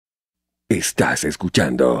Estás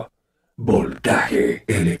escuchando Voltaje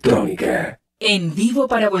Electrónica. En vivo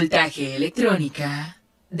para Voltaje Electrónica,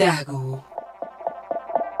 Dagu.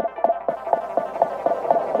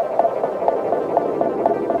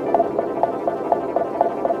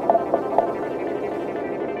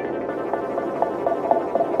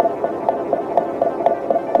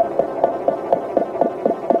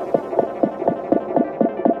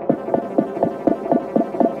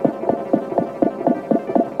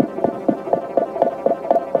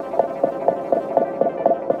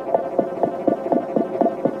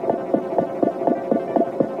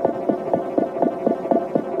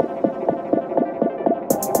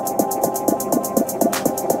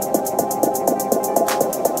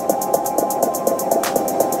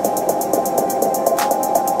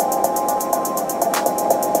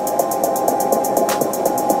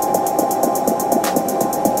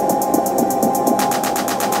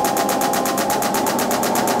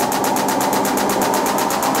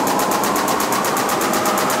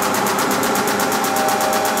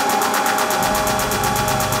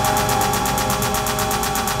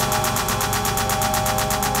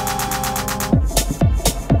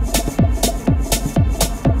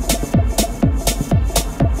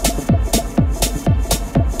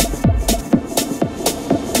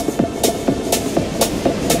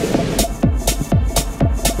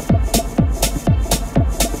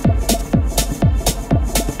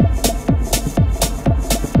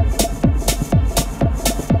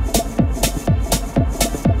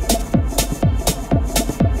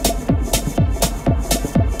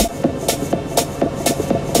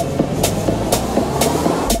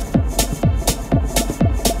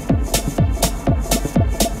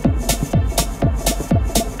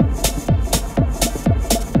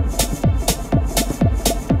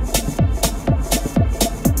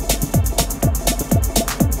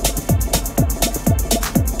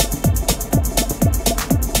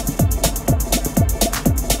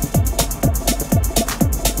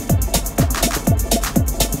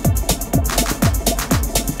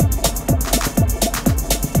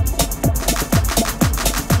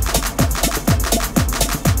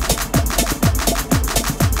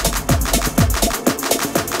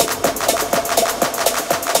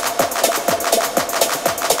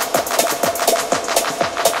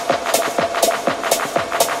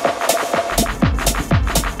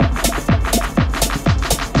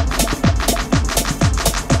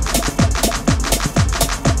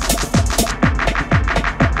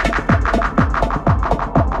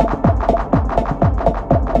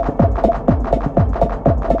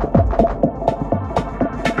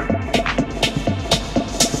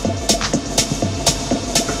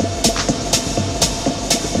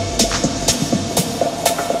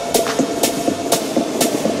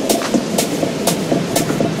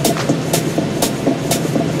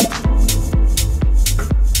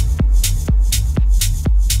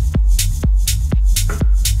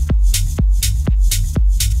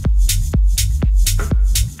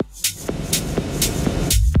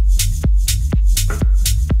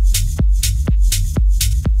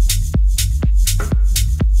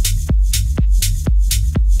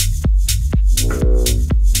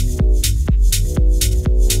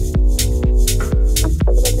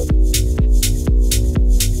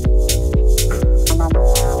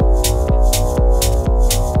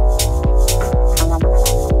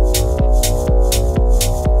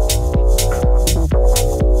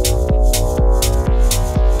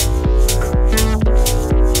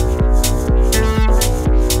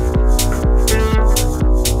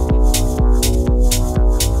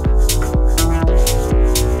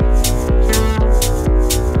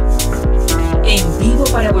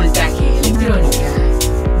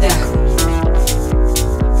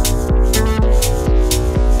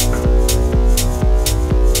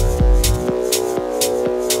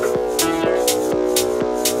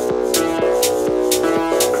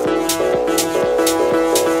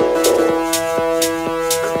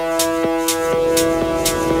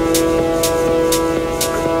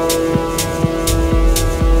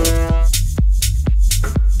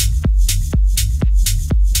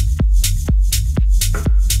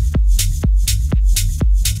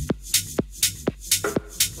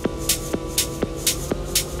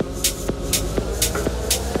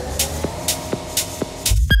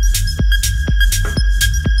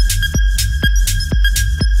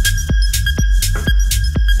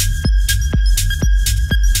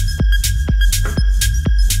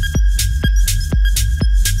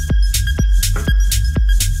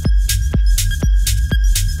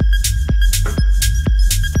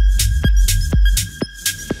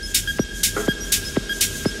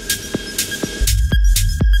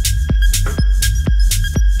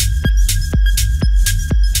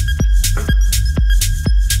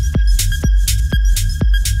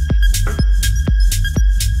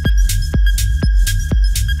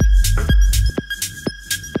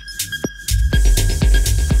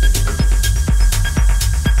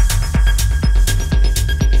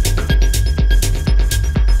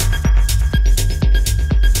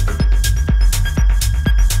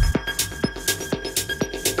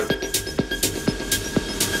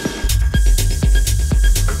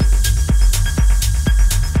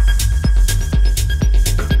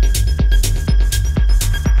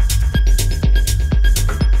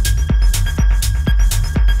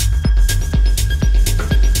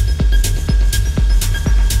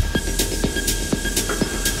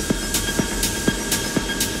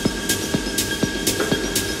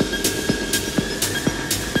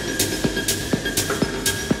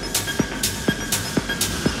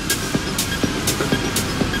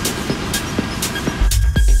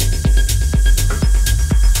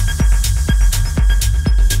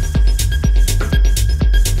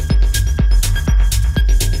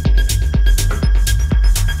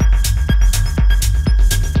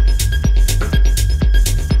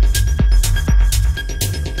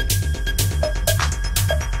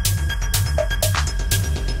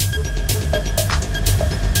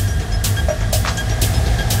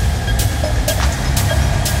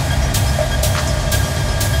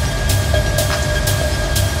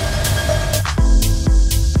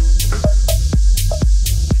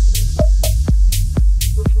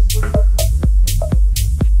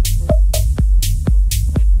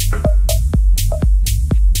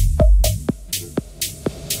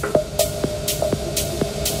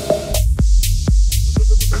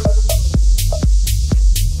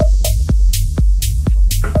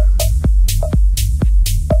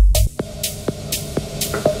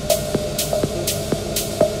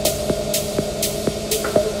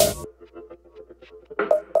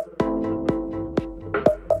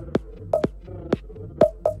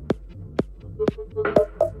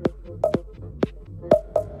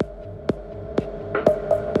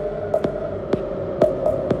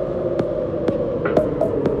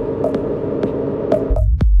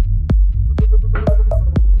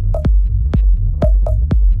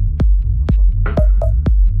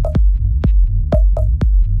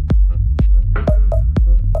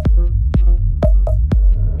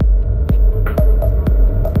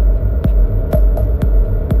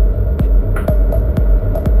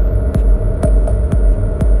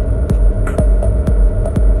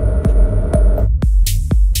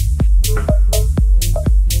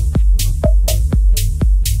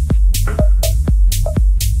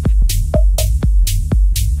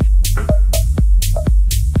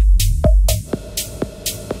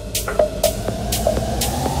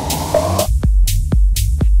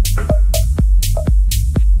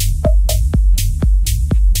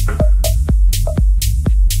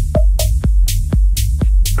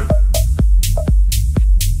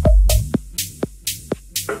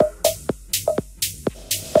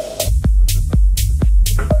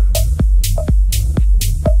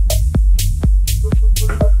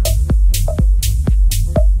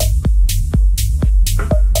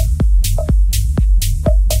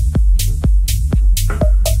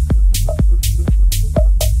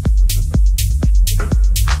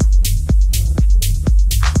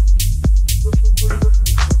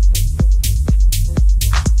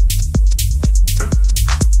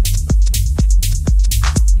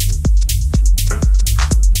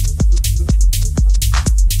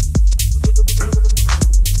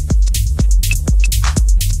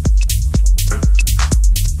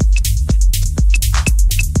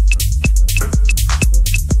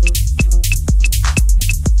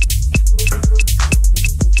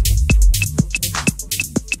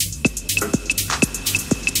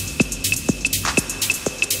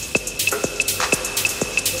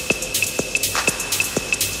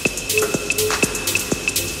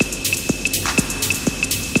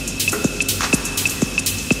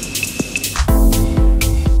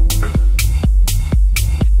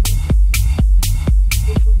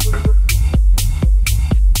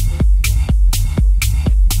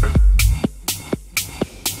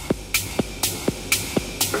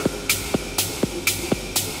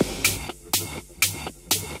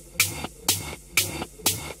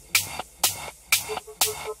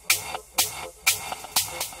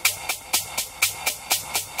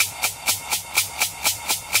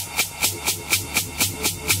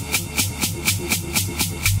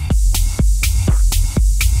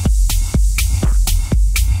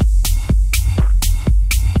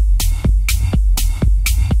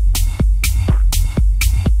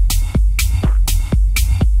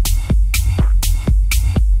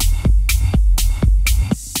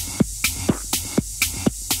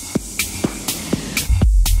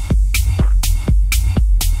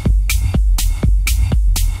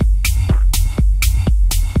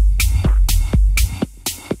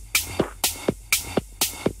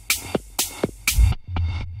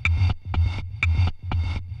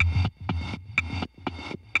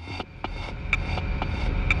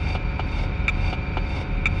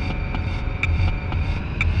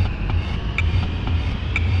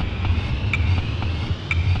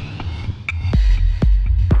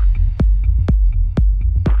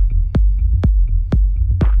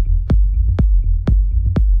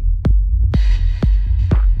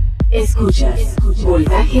 Escuchas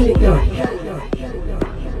Voltaje Electrónica.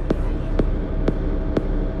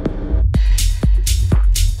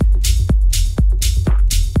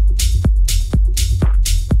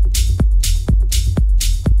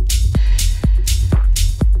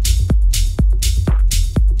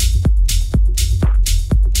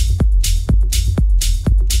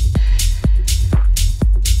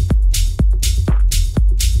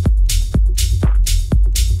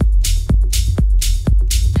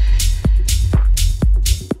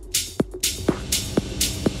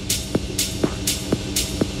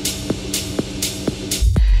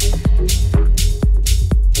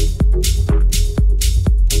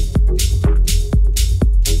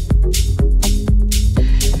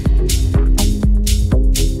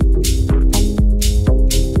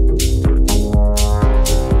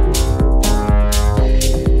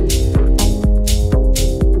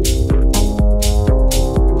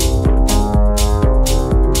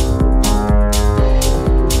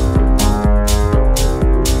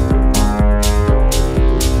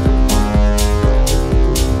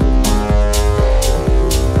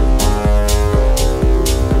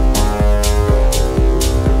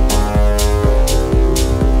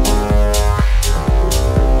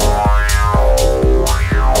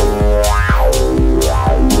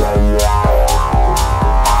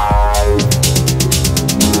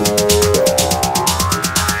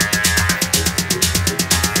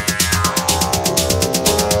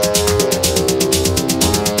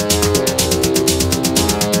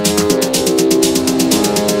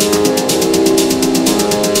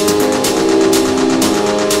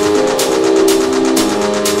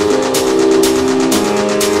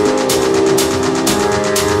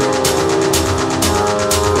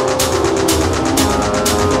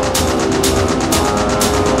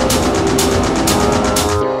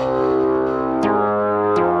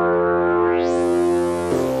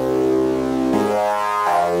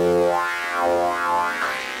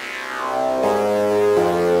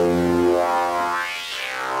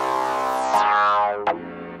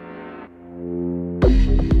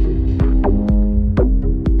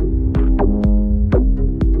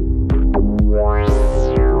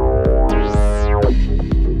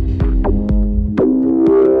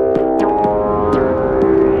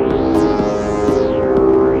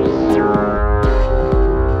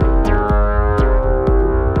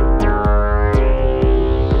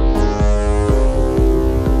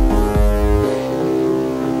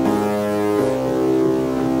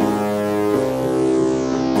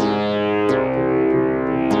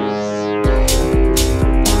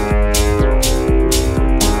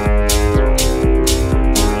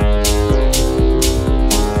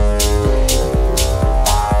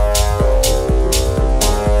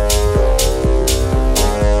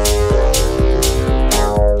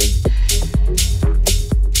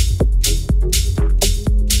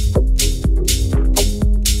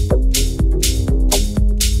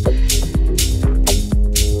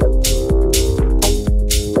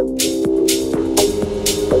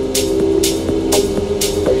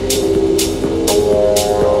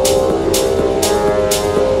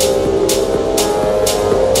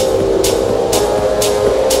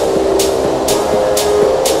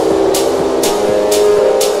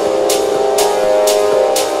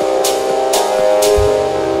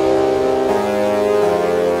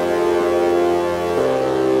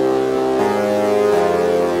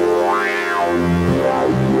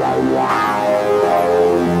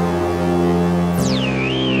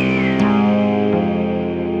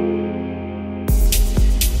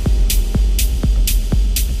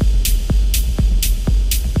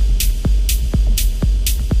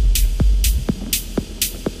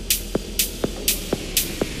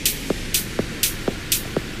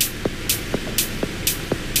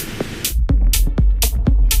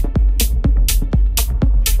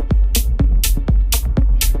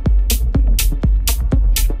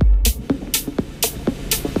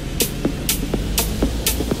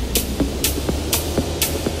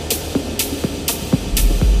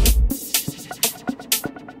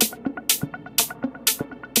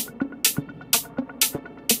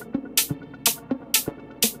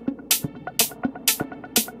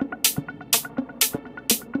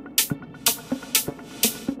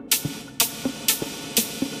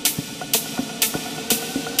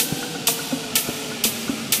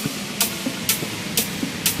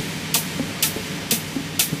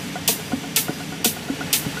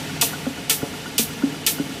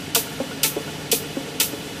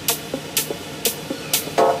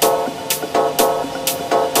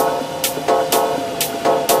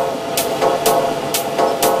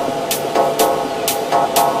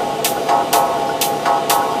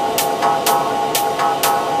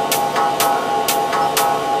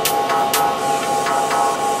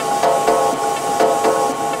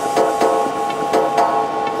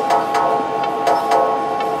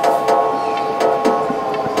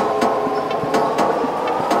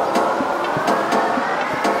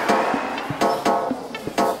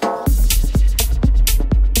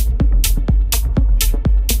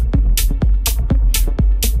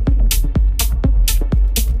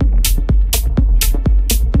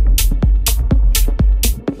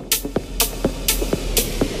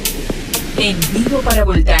 En vivo para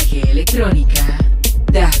Voltaje Electrónica,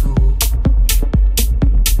 Dagu.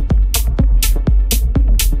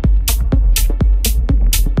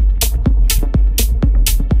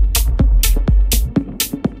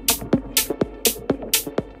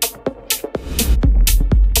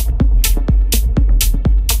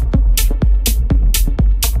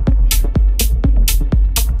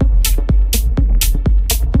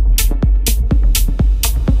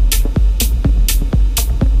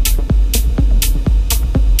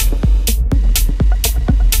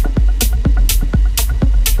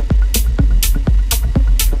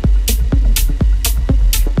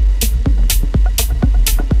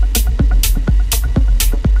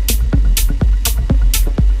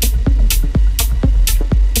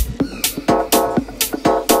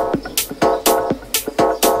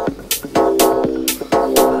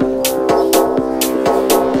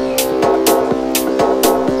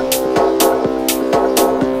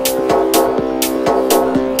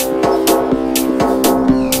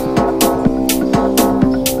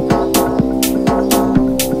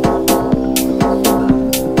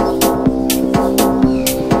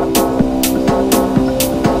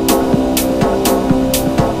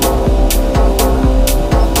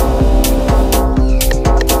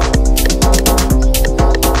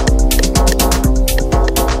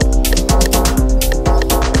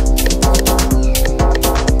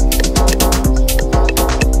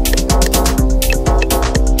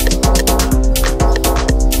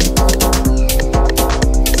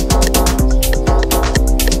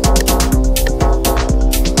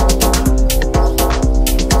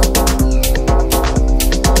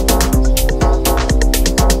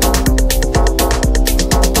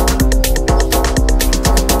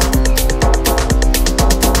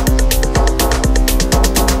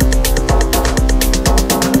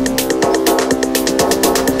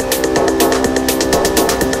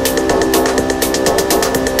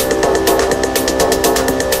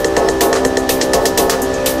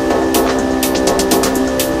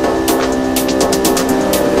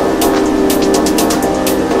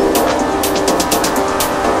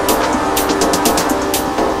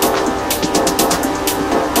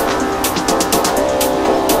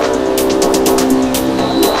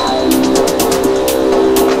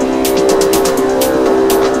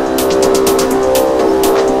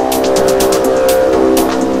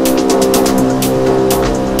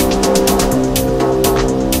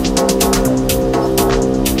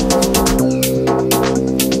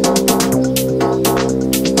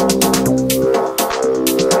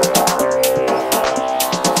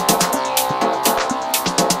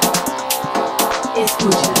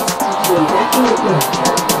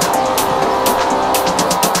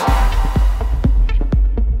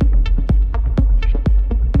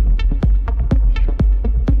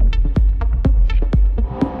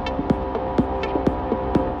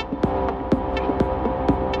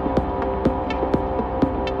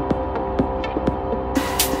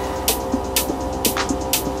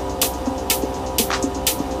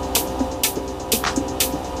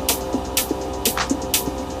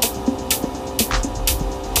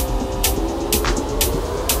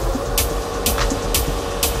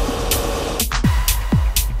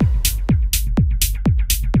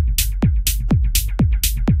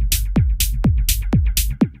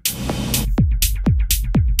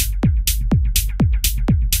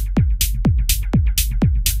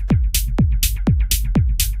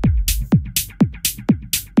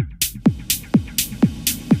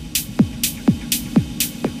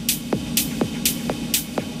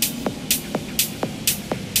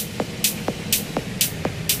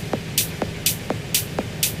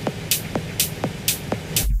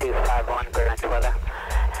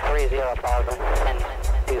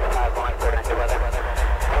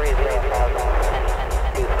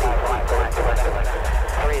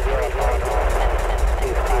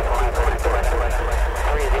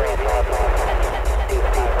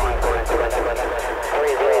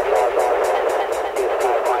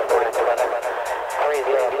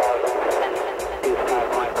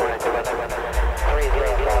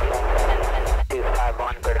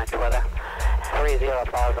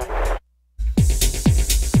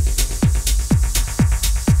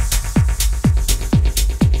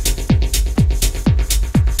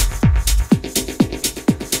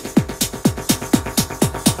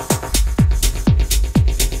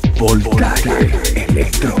 Voltaje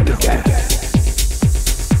Electrónica.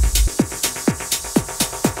 Current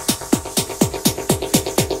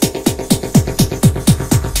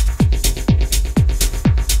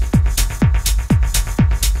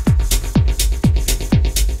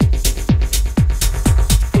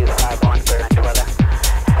weather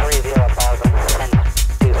 30,000 and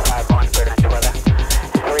 251 current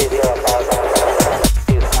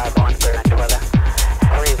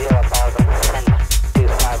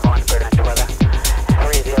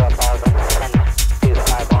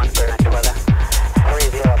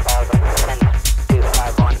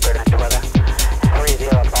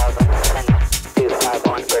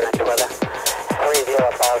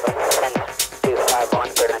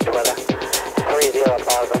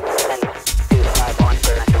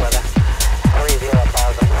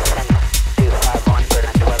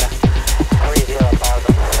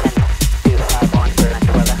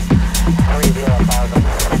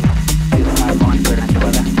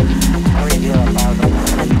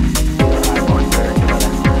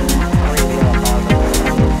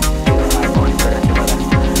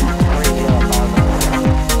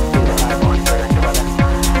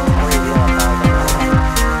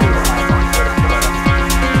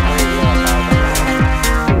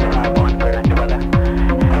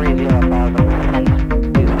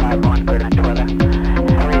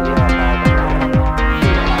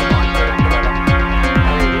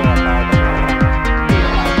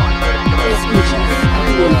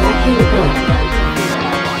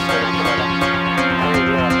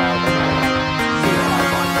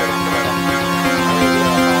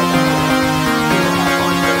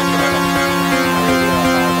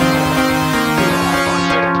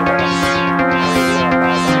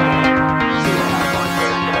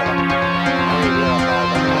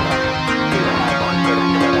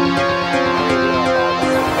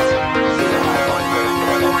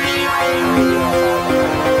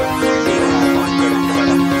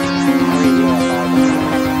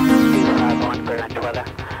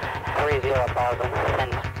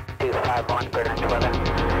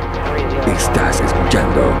Estás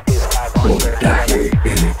escuchando Voltaje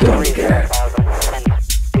Electrónica.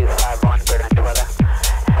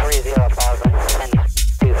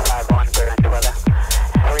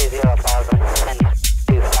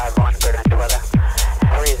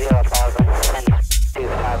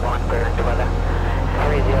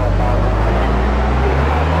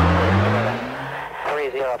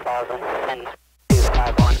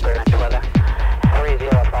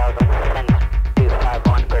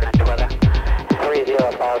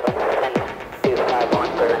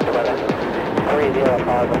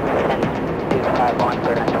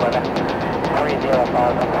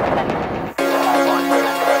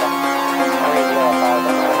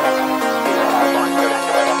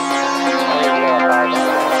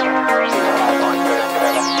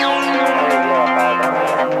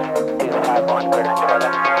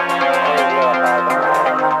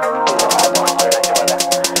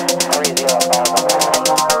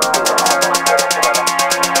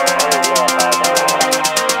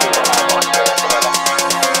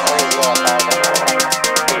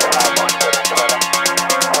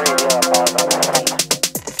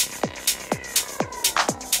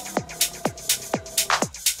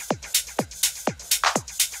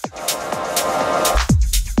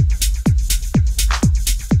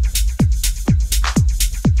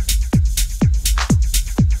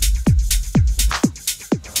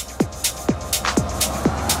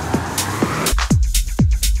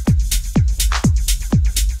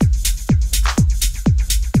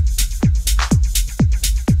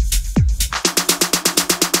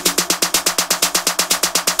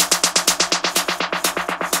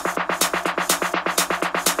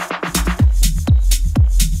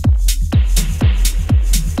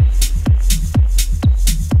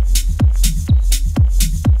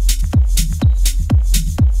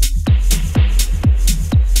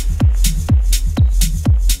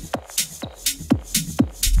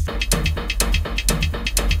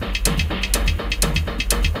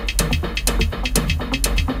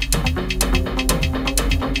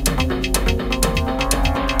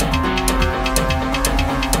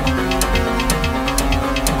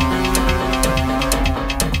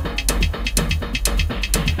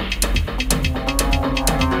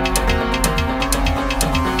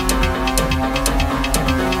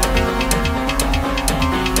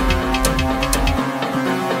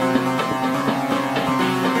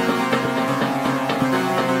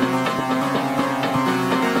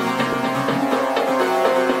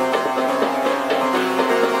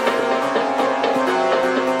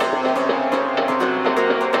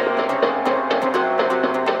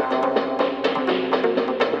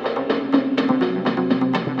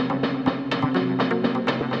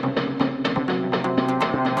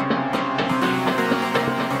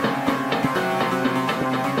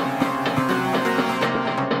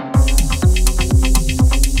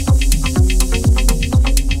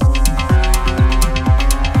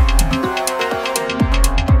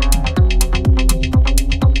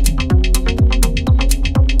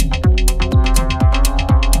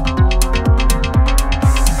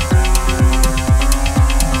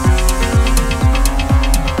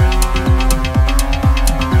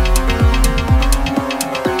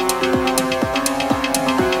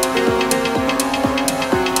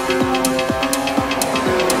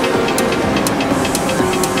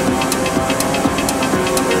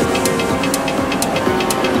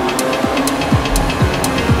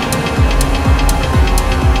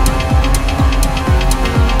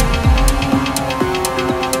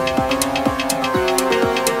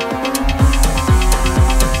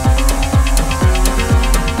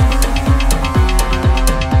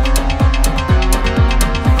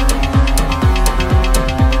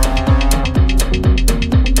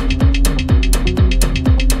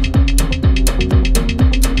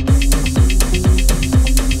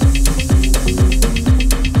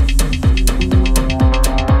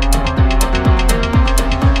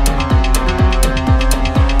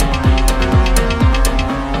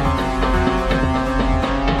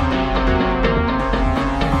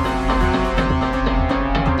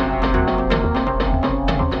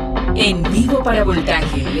 En vivo para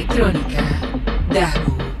Voltaje Electrónica,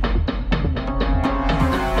 Dagu.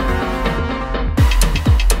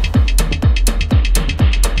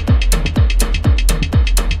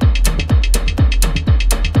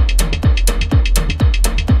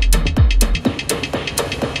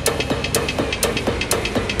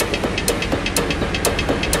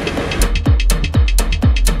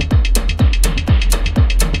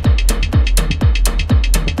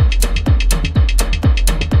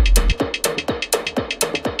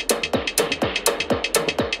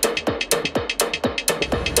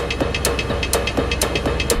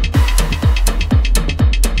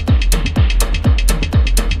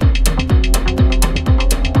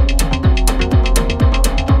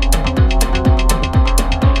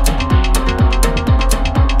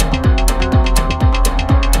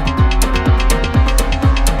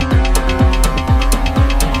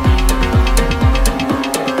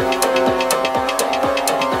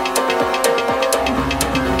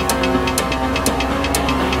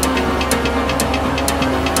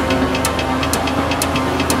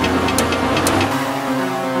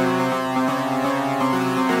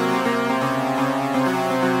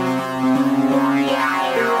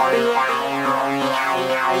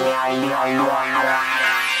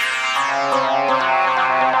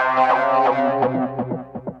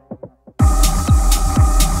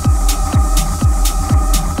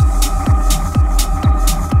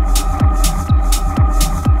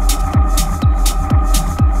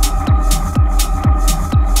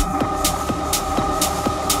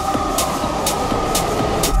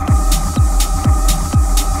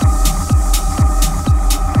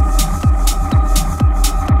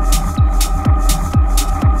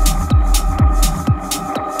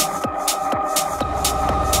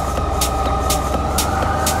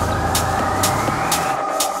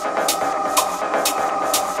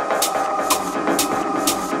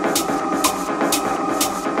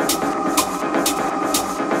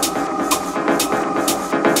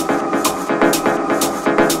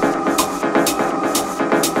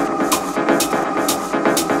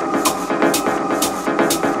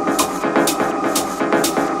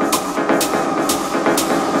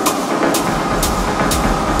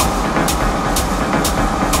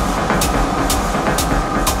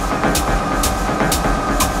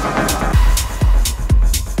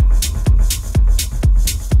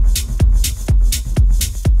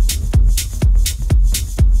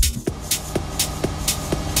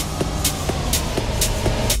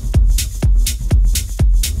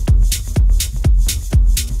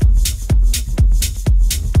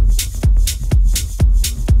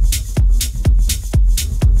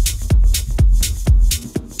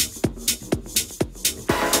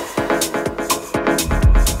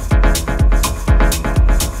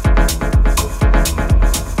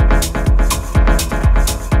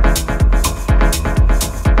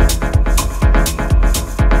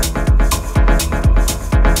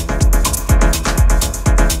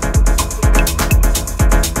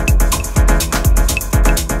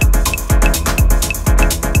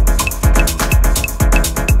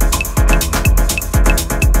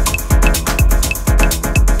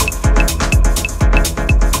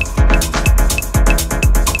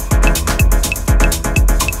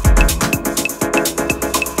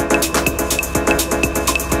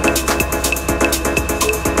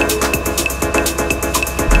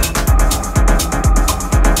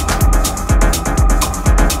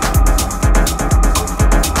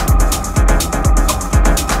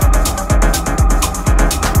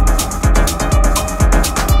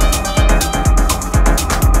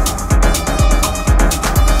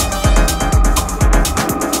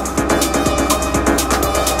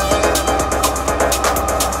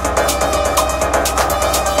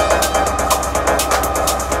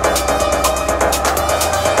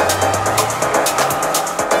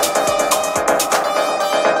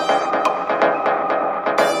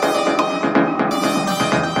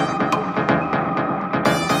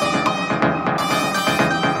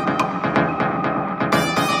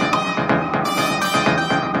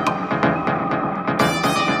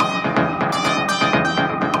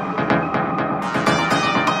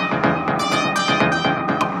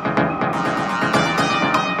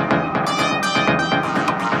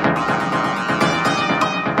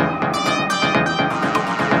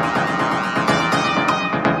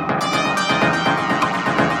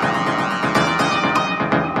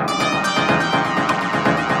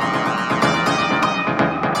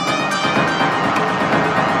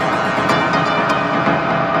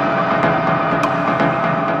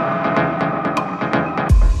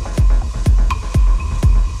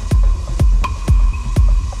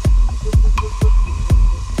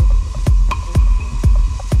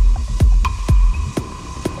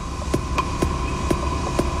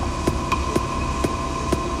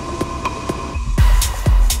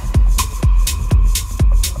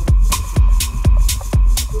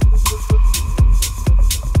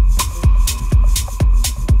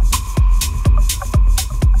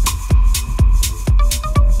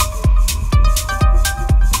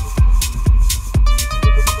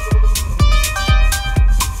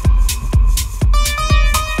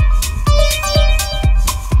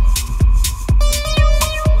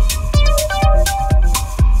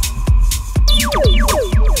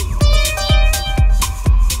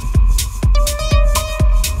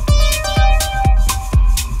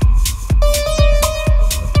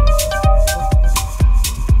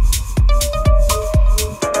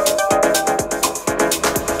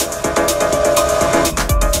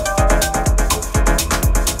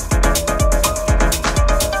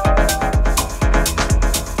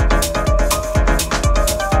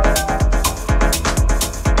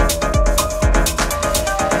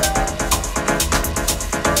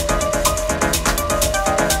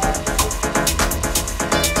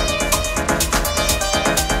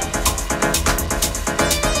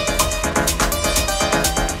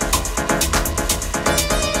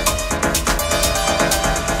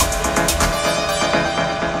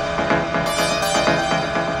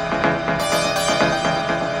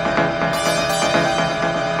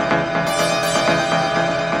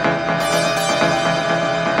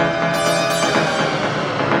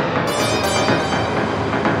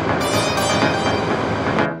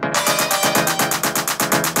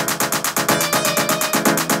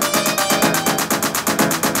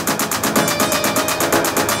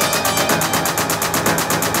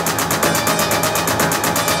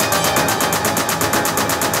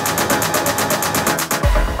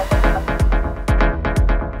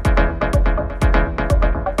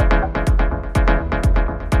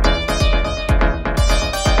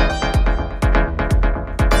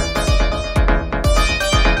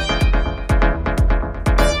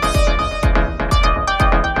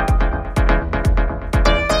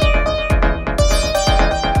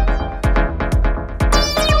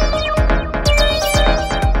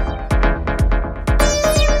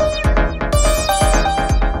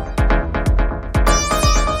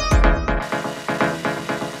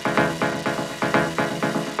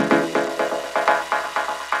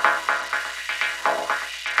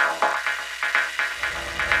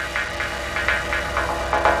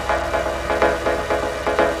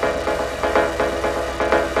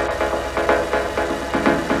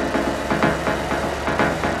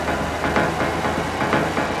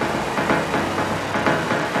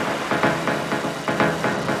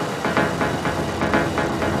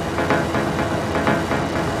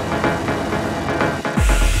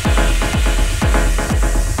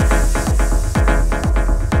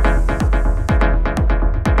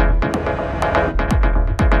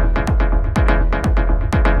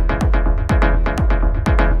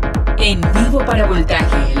 para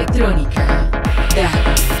voltaje electrónica,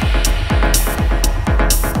 Dagu.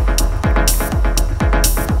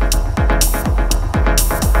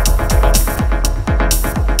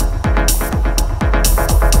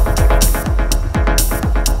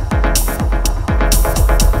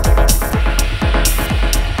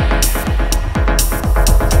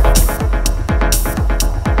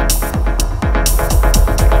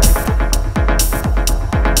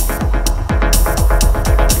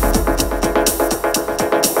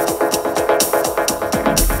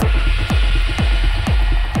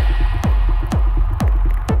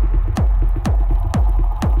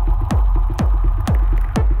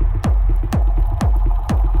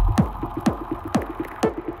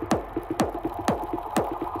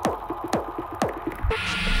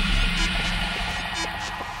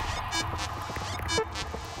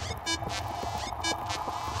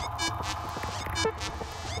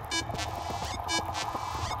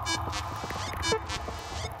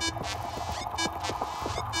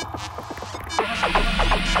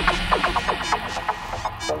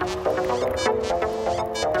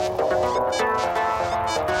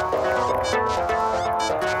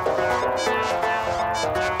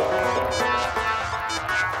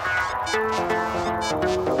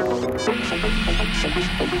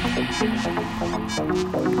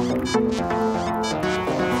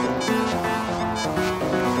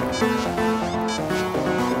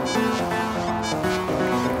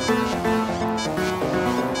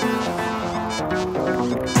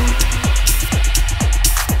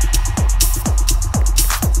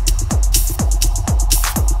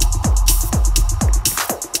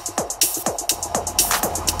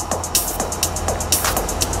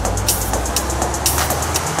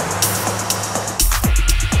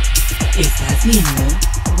 Estás viendo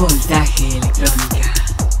Voltaje Electrónica.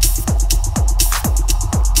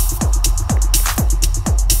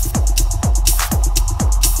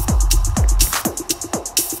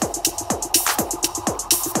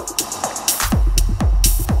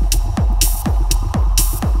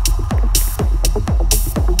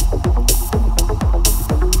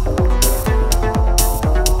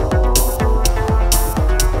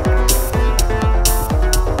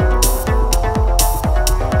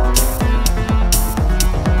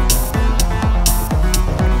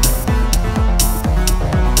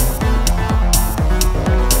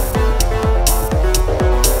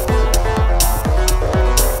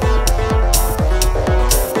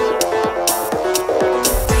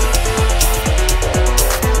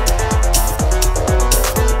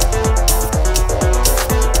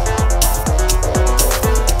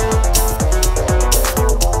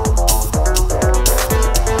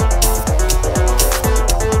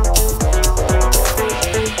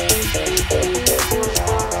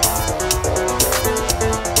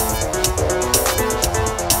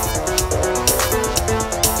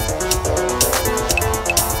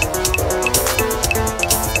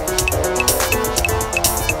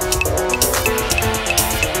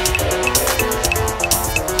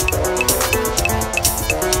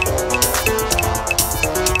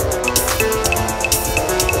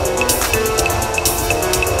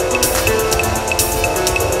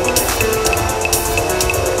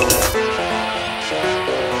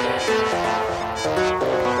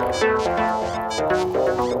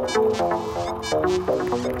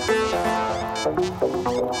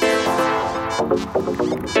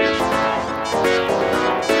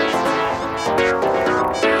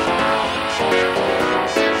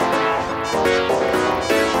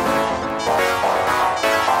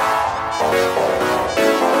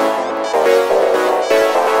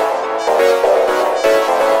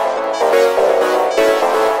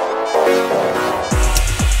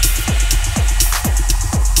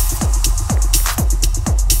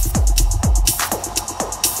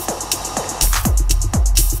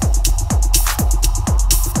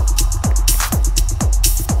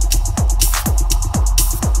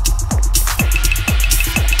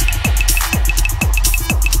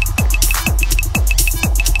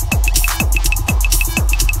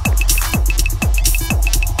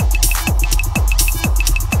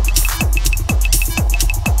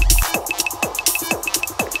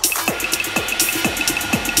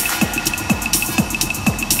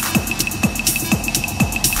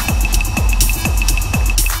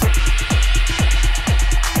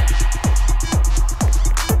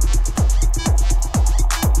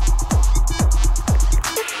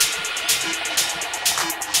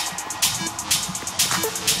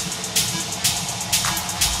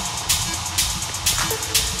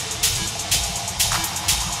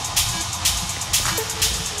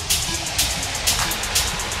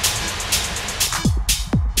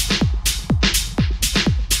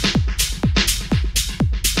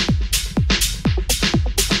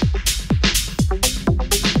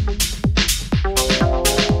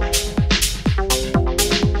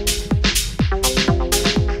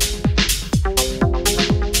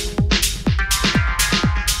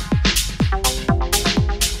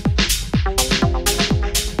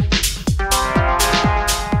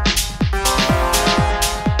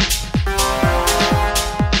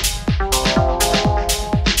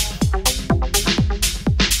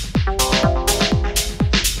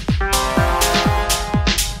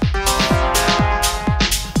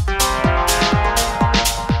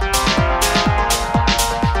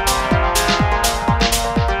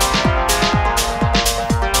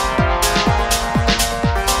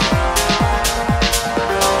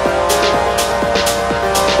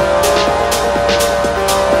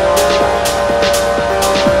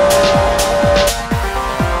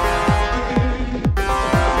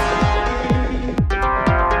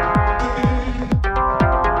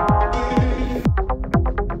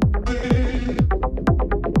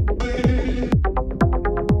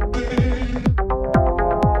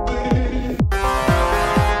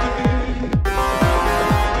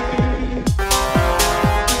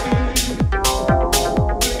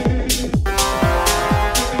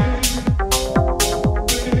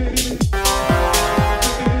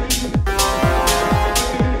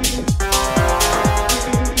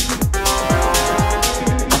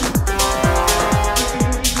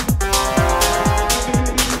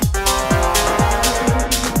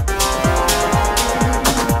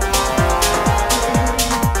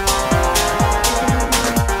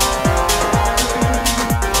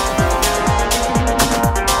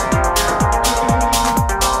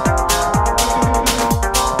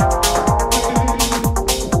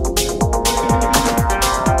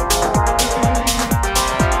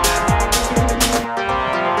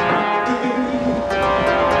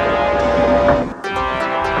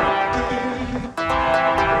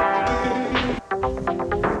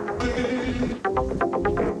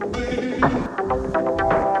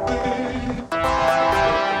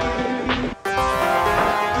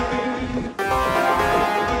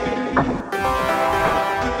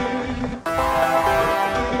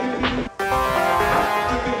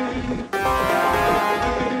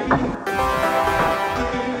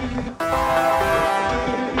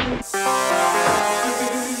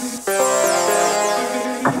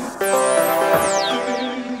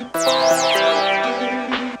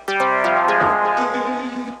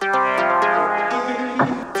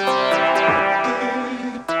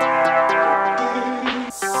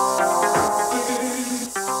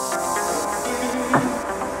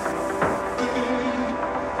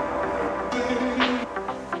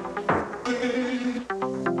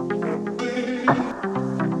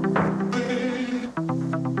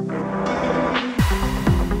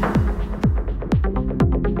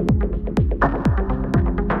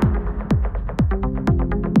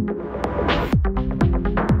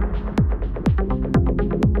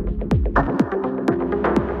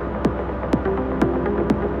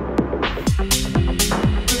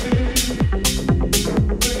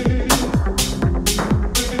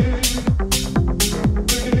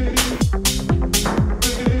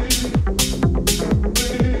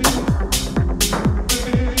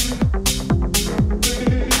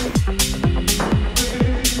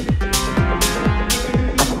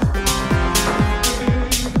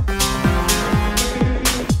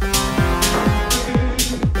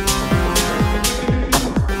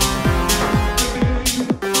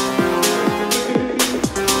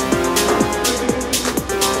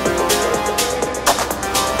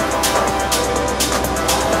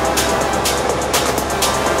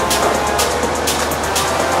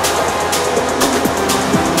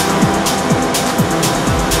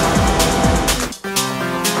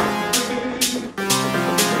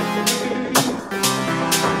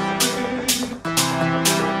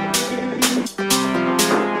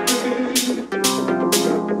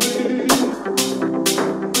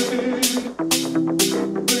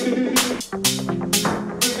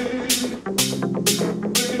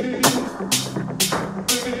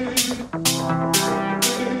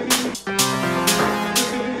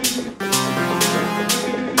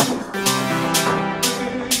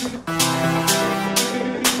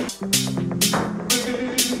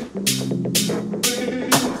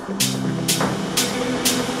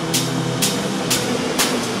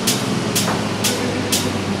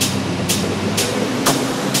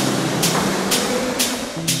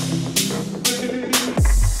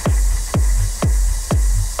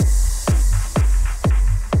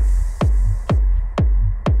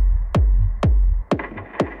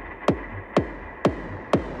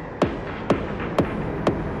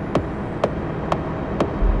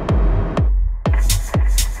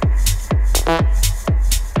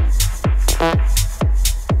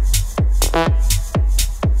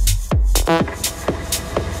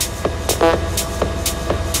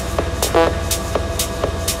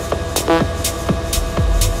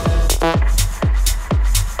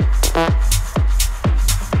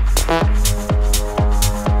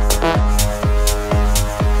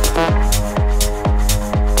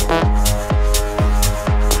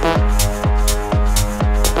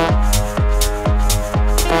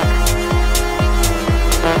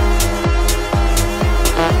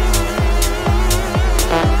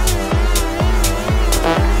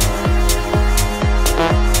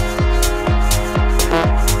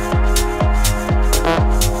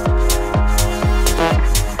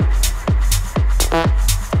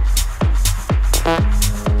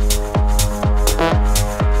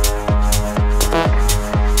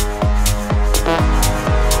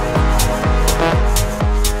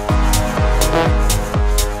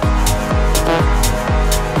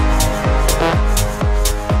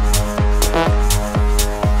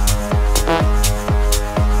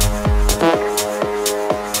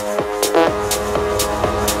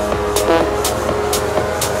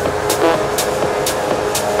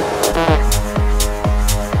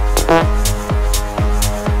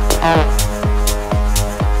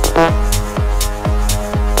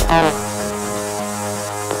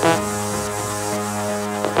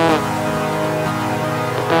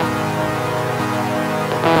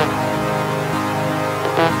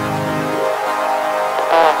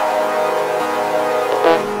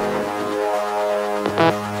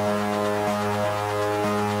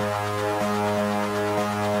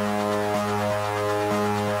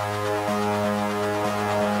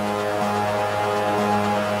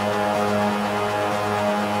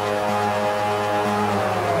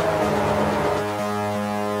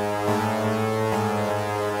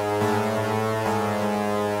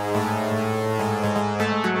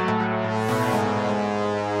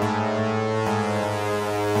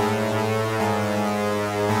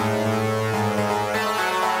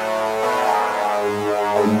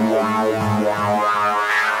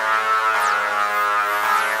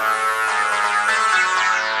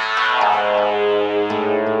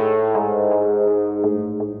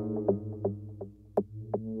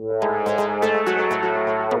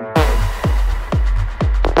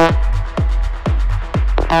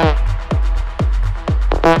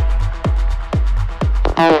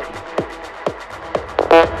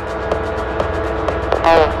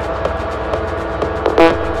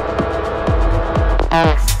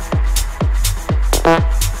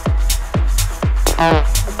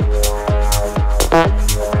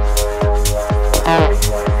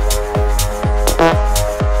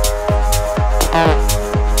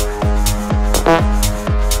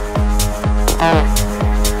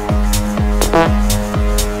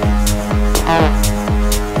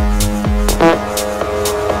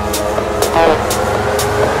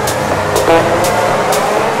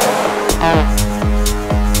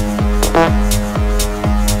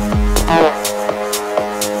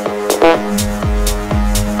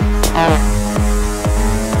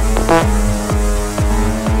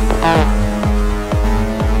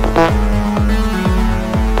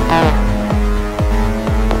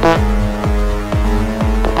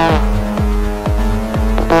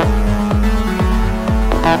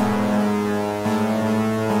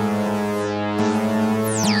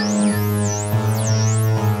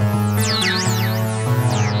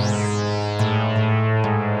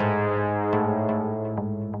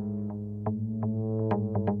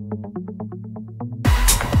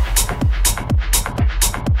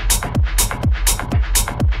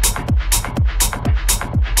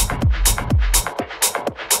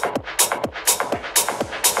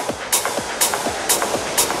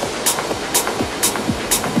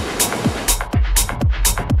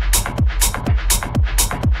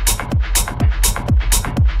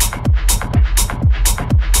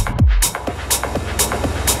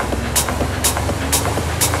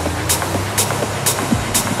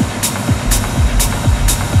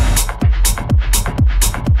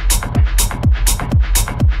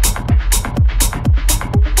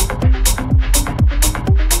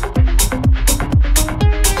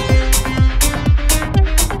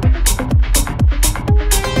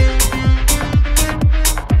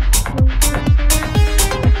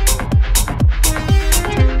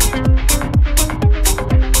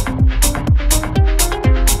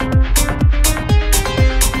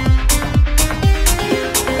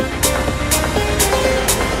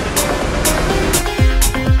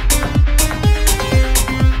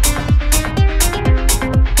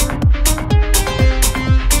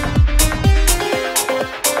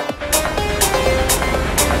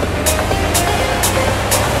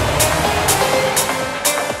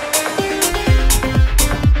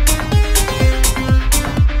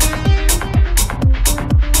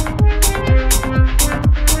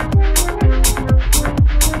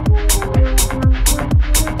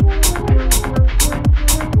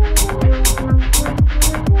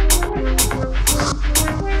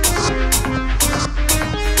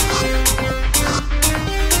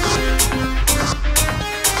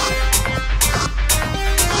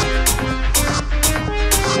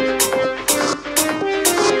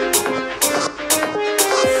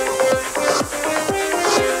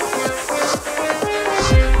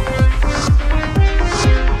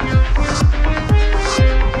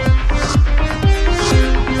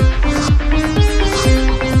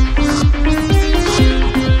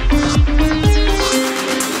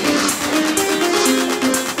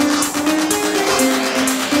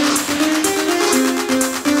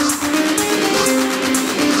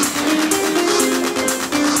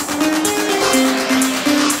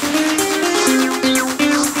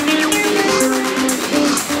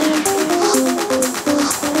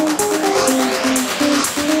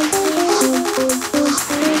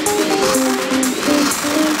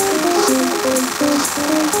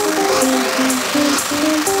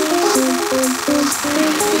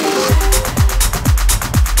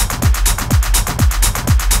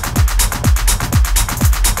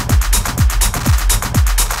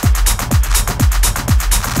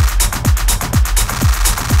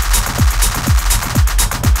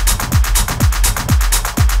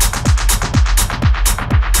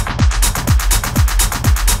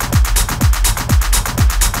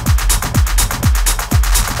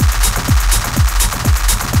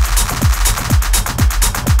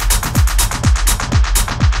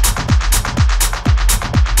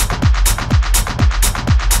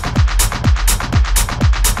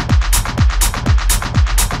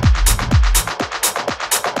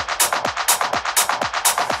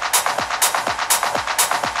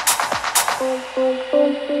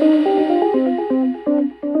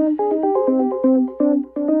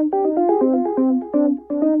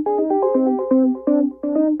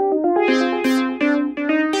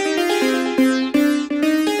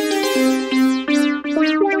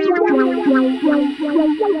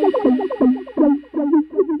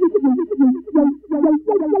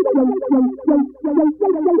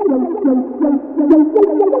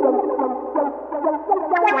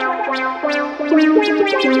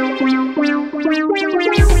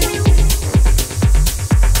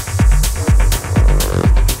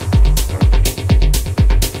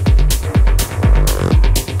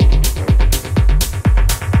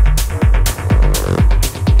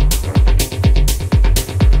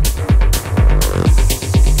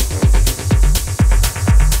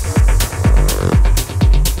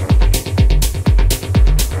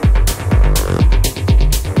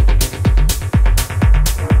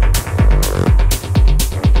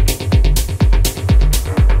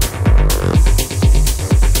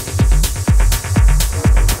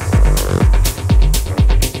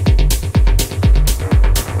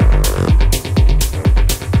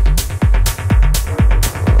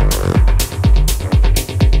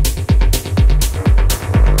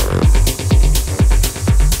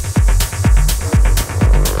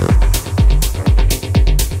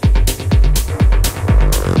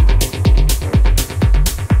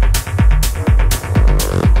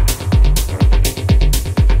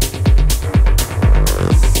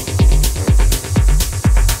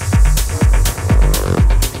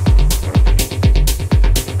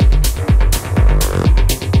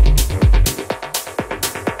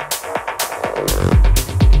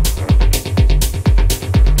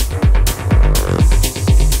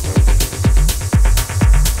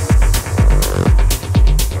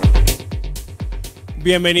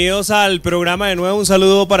 Bienvenidos al programa de nuevo, un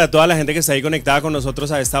saludo para toda la gente que está ahí conectada con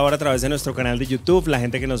nosotros a esta hora a través de nuestro canal de YouTube, la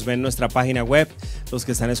gente que nos ve en nuestra página web, los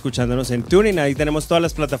que están escuchándonos en Tuning, ahí tenemos todas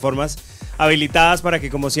las plataformas habilitadas para que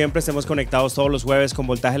como siempre estemos conectados todos los jueves con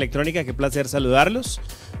Voltaje Electrónica. Qué placer saludarlos.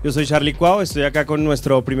 Yo soy Charlie Cuau, estoy acá con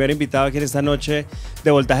nuestro primer invitado aquí en esta noche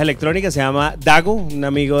de Voltaje Electrónica, se llama Dagu, un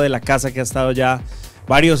amigo de la casa que ha estado ya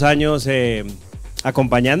varios años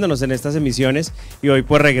acompañándonos en estas emisiones y hoy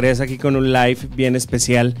pues regresa aquí con un live bien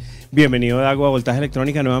especial. Bienvenido Dagu a Voltaje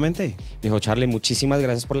Electrónica nuevamente. Dijo Charlie, muchísimas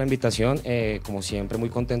gracias por la invitación, como siempre muy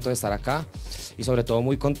contento de estar acá y sobre todo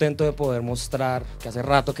muy contento de poder mostrar, que hace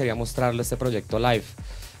rato quería mostrarle este proyecto live,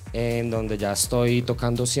 en donde ya estoy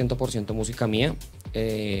tocando 100% música mía,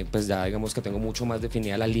 pues ya digamos que tengo mucho más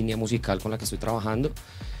definida la línea musical con la que estoy trabajando.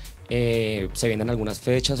 Se vienen algunas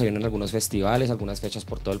fechas, se vienen algunos festivales, algunas fechas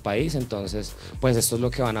por todo el país, entonces pues esto es lo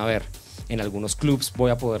que van a ver. En algunos clubs voy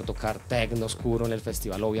a poder tocar techno oscuro, en el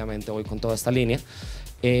festival obviamente voy con toda esta línea,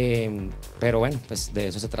 pero bueno, pues de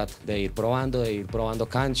eso se trata, de ir probando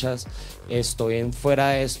canchas. Estoy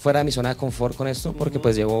fuera de mi zona de confort con esto porque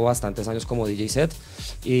pues llevo bastantes años como DJ set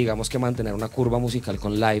y digamos que mantener una curva musical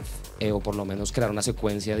con live o por lo menos crear una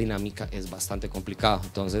secuencia dinámica es bastante complicado.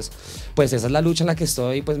 Entonces pues esa es la lucha en la que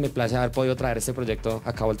estoy y pues me place haber podido traer este proyecto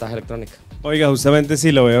acá a Voltaje Electrónica. Oiga, justamente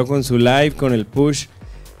si lo veo con su live, con el push,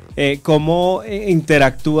 ¿cómo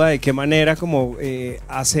interactúa, de qué manera como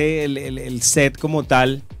hace el set como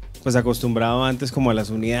tal? Pues acostumbrado antes como a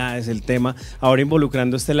las unidades, el tema, ahora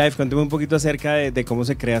involucrando este live. Cuénteme un poquito acerca de cómo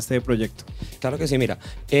se crea este proyecto. Claro que sí, mira,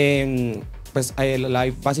 pues el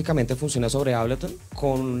live básicamente funciona sobre Ableton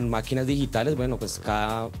con máquinas digitales. Bueno, pues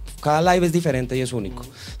cada live es diferente y es único.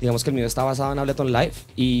 Digamos que el mío está basado en Ableton Live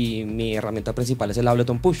y mi herramienta principal es el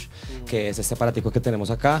Ableton Push, que es este aparatico que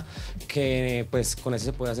tenemos acá, que pues con ese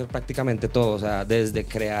se puede hacer prácticamente todo, o sea, desde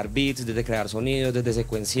crear beats, desde crear sonidos, desde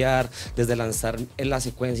secuenciar, desde lanzar en la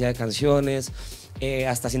secuencia de canciones,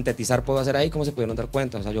 hasta sintetizar puedo hacer ahí, como se pudieron dar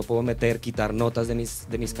cuenta. O sea, yo puedo quitar notas de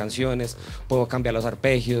mis canciones, puedo cambiar los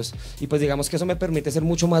arpegios y pues digamos que eso me permite ser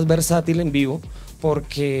mucho más versátil en vivo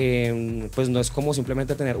porque pues no es como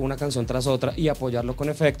simplemente tener una canción tras otra y apoyarlo con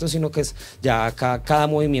efectos, sino que es ya cada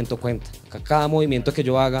movimiento cuenta, cada movimiento que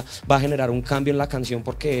yo haga va a generar un cambio en la canción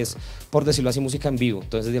porque es, por decirlo así, música en vivo.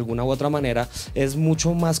 Entonces de alguna u otra manera es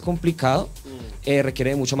mucho más complicado,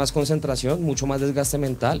 requiere de mucha más concentración, mucho más desgaste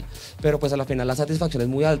mental, pero pues a la final la satisfacción es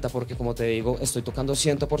muy alta porque, como te digo, estoy tocando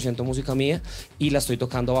 100% música mía y la estoy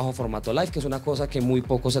tocando bajo formato live, que es una cosa que muy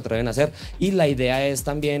pocos se atreven a hacer, y la idea es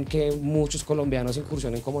también que muchos colombianos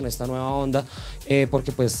incursionen como en esta nueva onda,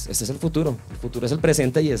 porque pues este es el futuro es el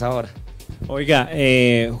presente y es ahora. Oiga,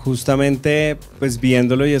 justamente pues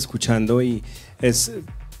viéndolo y escuchando, y es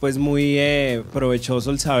pues muy provechoso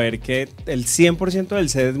el saber que el 100% del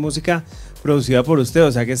set es música producida por usted,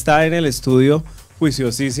 o sea que está en el estudio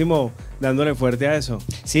juiciosísimo dándole fuerte a eso.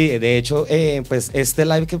 Sí, de hecho, pues este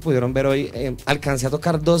live que pudieron ver hoy, alcancé a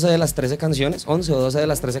tocar 12 de las 13 canciones, 11 o 12 de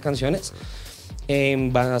las 13 canciones.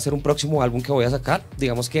 Va a ser un próximo álbum que voy a sacar.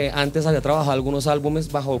 Digamos que antes había trabajado algunos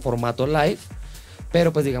álbumes bajo formato live,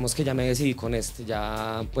 pero pues digamos que ya me decidí con este,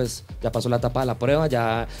 ya pues ya pasó la etapa de la prueba,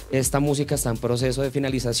 ya esta música está en proceso de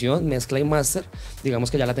finalización, mezcla y máster, digamos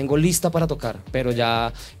que ya la tengo lista para tocar, pero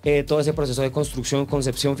ya todo ese proceso de construcción,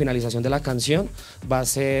 concepción, finalización de la canción va a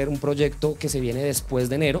ser un proyecto que se viene después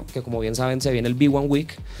de enero, que como bien saben se viene el B1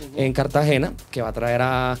 Week en Cartagena, que va a traer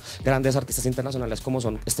a grandes artistas internacionales como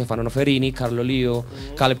son Stefano Noferini, Carlo Lío,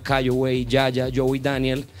 Caleb Calloway, Yaya, Joey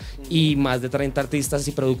Daniel y más de 30 artistas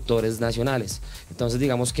y productores nacionales. Entonces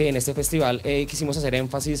digamos que en este festival quisimos hacer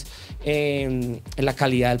énfasis en la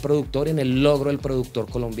calidad del productor, en el logro del productor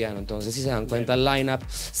colombiano. Entonces si se dan cuenta el line-up,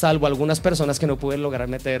 salvo algunas personas que no pude lograr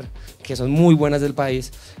meter, que son muy buenas del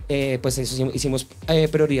país, pues hicimos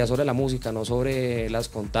prioridad sobre la música, no sobre los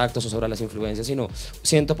contactos o sobre las influencias, sino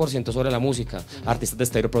 100% sobre la música. Artistas de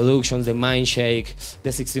Stereo Productions, de Mindshake, de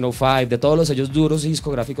 1605, de todos los sellos duros y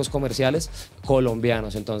discográficos comerciales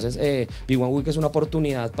colombianos. Entonces B1 Week es una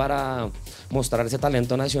oportunidad para mostrar ese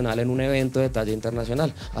talento nacional en un evento de talla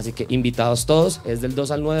internacional, así que invitados todos, es del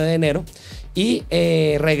 2 al 9 de enero y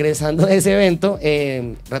regresando de ese evento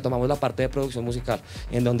retomamos la parte de producción musical,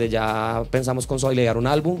 en donde ya pensamos consolidar un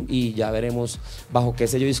álbum y ya veremos bajo qué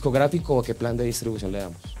sello discográfico o qué plan de distribución le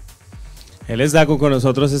damos. Él es Dagu con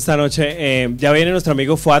nosotros esta noche, ya viene nuestro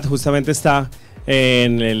amigo Fuad, justamente está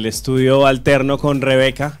en el estudio alterno con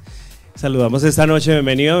Rebeca. Saludamos esta noche,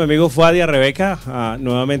 bienvenido mi amigo Fuad y a Rebeca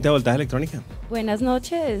nuevamente a Voltaje Electrónica. Buenas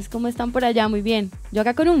noches, ¿cómo están por allá? Muy bien. Yo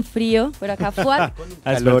acá con un frío, pero acá Fuad.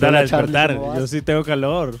 A despertar, yo sí tengo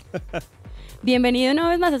calor. Bienvenido una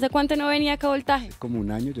vez más, ¿hace cuánto no venía acá a Voltaje? Como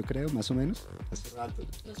un año yo creo, más o menos. Hace rato.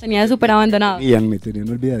 Los tenía súper abandonados. Me tenían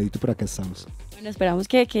olvidadito, pero acá estamos. Bueno, esperamos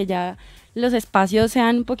que ya los espacios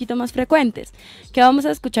sean un poquito más frecuentes. ¿Qué vamos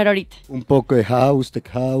a escuchar ahorita? Un poco de house, tech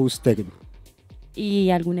house, techno. ¿Y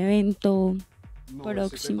algún evento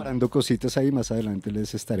próximo? Estoy preparando cositas ahí, más adelante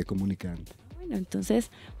les estaré comunicando. Bueno,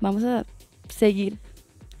 entonces vamos a seguir.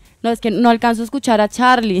 No, es que no alcanzo a escuchar a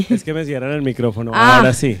Charlie. Es que me cierran el micrófono,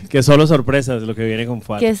 ahora sí, que solo sorpresas lo que viene con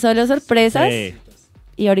Fuad. Que solo sorpresas. Sí.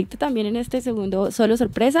 Y ahorita también en este segundo Solo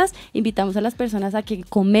Sorpresas invitamos a las personas a que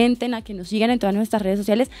comenten, a que nos sigan en todas nuestras redes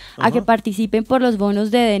sociales, a que participen por los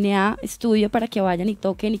bonos de DNA Estudio para que vayan y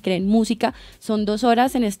toquen y creen música. Son 2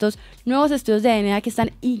 horas en estos nuevos estudios de DNA que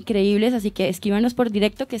están increíbles, así que escríbanos por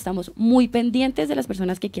directo que estamos muy pendientes de las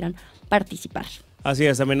personas que quieran participar. Así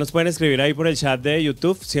es, también nos pueden escribir ahí por el chat de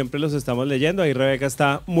YouTube, siempre los estamos leyendo, ahí Rebeca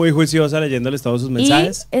está muy juiciosa leyéndoles todos sus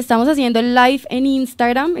mensajes. Y estamos haciendo el live en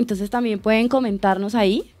Instagram, entonces también pueden comentarnos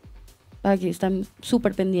ahí, para que están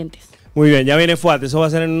súper pendientes. Muy bien, ya viene Fuad, eso va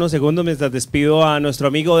a ser en unos segundos mientras despido a nuestro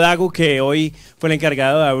amigo Dagu, que hoy fue el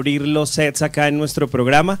encargado de abrir los sets acá en nuestro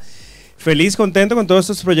programa. Feliz, contento con todos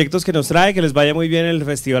estos proyectos que nos trae, que les vaya muy bien en el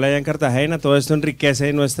festival allá en Cartagena, todo esto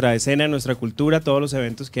enriquece nuestra escena, nuestra cultura, todos los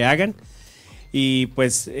eventos que hagan. Y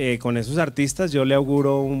pues con esos artistas yo le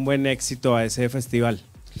auguro un buen éxito a ese festival.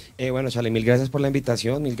 Bueno, Charlie, mil gracias por la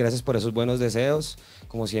invitación, mil gracias por esos buenos deseos.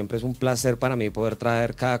 Como siempre es un placer para mí poder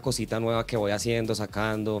traer cada cosita nueva que voy haciendo,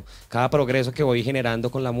 sacando, cada progreso que voy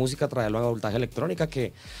generando con la música, traerlo a Voltaje Electrónica,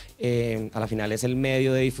 que a la final es el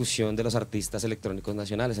medio de difusión de los artistas electrónicos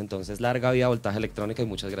nacionales. Entonces, larga vida Voltaje Electrónica y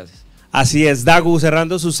muchas gracias. Así es, Dagu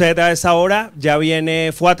cerrando su set a esa hora, ya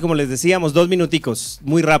viene Fuad, como les decíamos, 2 minuticos,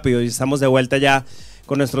 muy rápido, y estamos de vuelta ya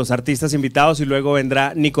con nuestros artistas invitados y luego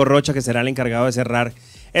vendrá Nico Rocha, que será el encargado de cerrar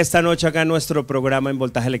esta noche acá en nuestro programa en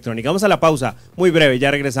Voltaje Electrónica. Vamos a la pausa, muy breve,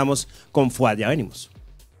 ya regresamos con Fuad, ya venimos.